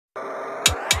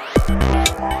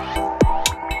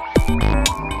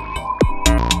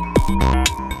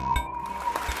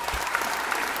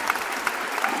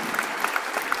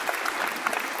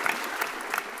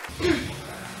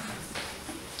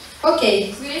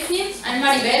evening, I'm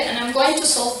Maribel and I'm going to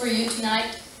solve for you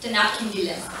tonight the napkin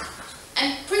dilemma.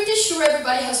 I'm pretty sure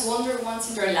everybody has wondered once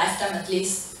in their lifetime at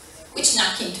least which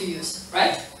napkin to use,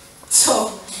 right?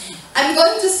 So, I'm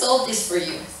going to solve this for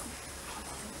you.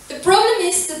 The problem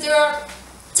is that there are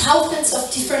thousands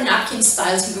of different napkin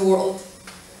styles in the world.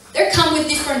 They come with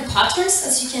different patterns,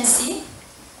 as you can see,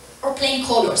 or plain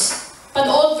colors, but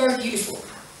all very beautiful.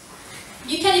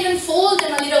 You can even fold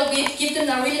them a little bit, give them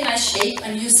a really nice shape,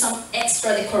 and use some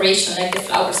extra decoration like the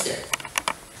flowers there.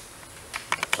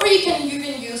 Or you can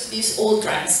even use this old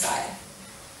grand style.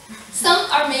 Some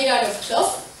are made out of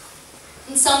cloth,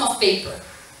 and some of paper.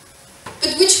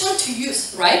 But which one to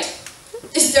use, right?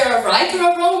 Is there a right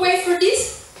or a wrong way for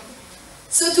this?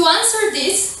 So to answer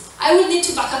this, I will need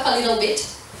to back up a little bit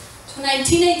to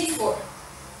 1984,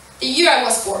 the year I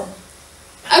was born.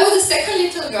 I was the second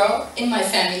little girl in my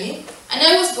family, and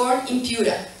I was born in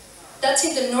Piura. That's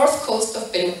in the north coast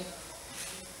of Peru.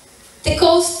 The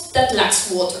coast that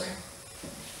lacks water.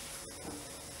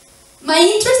 My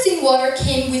interest in water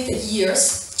came with the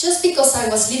years, just because I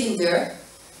was living there,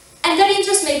 and that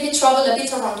interest made me travel a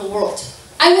bit around the world.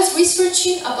 I was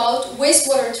researching about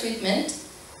wastewater treatment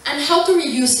and how to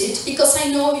reuse it, because I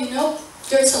know,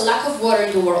 there's a lack of water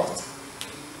in the world.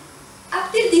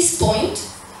 Up till this point,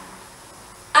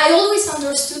 I always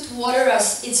understood water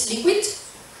as it's liquid,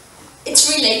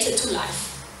 it's related to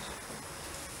life.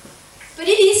 But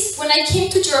it is when I came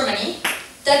to Germany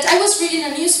that I was reading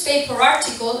a newspaper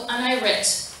article and I read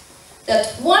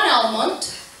that 1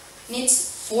 almond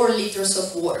needs 4 liters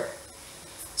of water.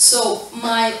 So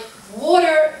my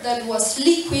water that was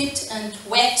liquid and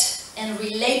wet and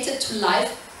related to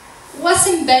life was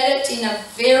embedded in a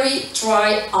very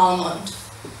dry almond.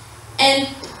 And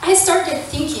I started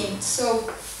thinking,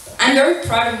 so I'm very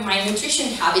proud of my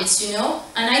nutrition habits, and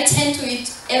I tend to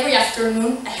eat every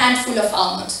afternoon a handful of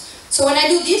almonds. So when I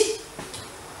do this,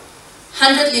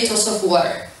 100 liters of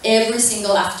water every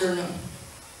single afternoon.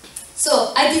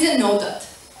 So I didn't know that.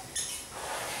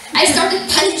 I started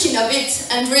panicking a bit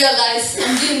and realized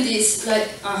I'm doing this like,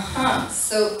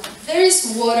 so there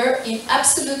is water in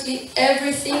absolutely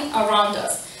everything around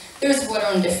us. There's water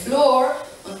on the floor,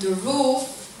 on the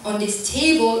roof, on this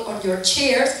table, on your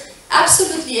chairs.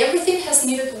 Absolutely everything has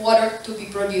needed water to be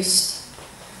produced.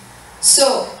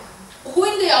 So, who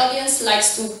in the audience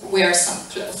likes to wear some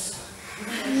clothes?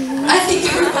 I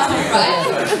think everybody,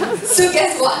 right? So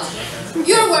guess what?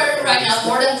 You're wearing right now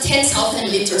more than 10,000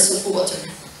 liters of water.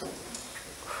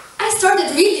 I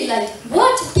started really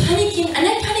panicking, and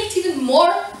I panicked even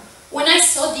more when I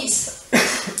saw this.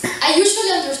 I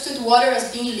usually understood water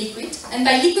as being liquid, and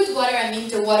by liquid water I mean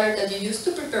the water that you use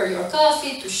to prepare your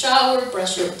coffee, to shower,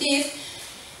 brush your teeth.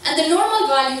 And the normal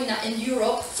value in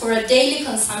Europe for a daily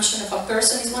consumption of a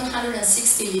person is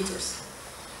 160 liters.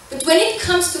 But when it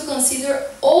comes to consider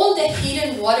all the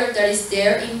hidden water that is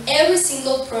there in every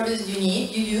single product you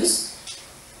use,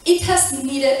 it has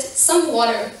needed some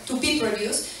water to be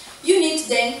produced. You need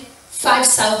then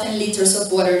 5,000 liters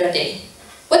of water a day.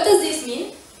 What does this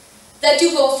mean? That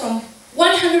you go from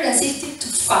 160 to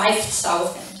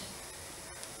 5,000.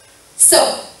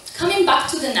 So, coming back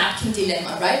to the napkin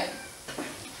dilemma, right?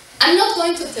 I'm not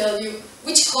going to tell you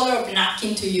which color of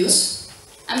napkin to use.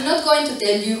 I'm not going to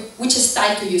tell you which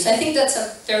style to use. I think that's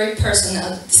a very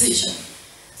personal decision.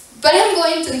 But I'm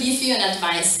going to give you an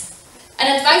advice.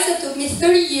 An advice that took me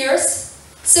 30 years,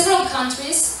 several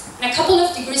countries, and a couple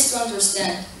of degrees to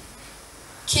understand.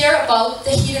 Care about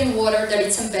the hidden water that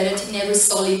is embedded in every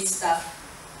solid stuff.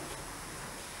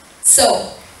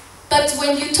 So, but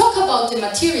when you talk about the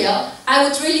material, I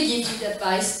would really give you the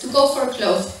advice to go for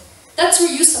cloth. That's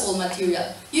reusable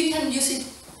material. You can use it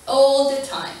all the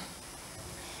time.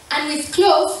 And with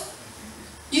cloth,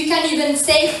 you can even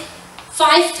save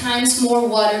 5 times more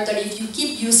water than if you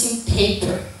keep using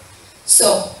paper.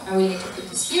 So, I will need to put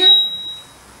this here.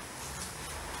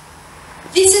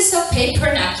 This is a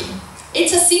paper napkin.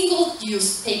 It's a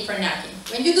single-use paper napkin.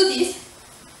 When you do this,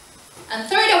 and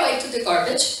throw it away to the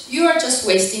garbage, you are just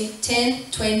wasting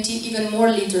 10, 20, even more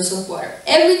liters of water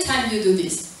every time you do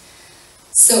this.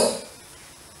 So,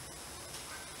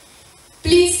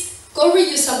 please go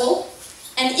reusable,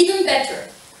 and even better,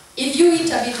 if you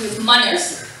eat a bit with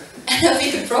manners and a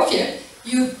bit appropriate,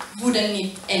 you wouldn't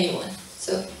need anyone.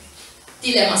 So,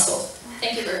 dilemma solved.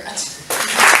 Thank you very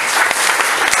much.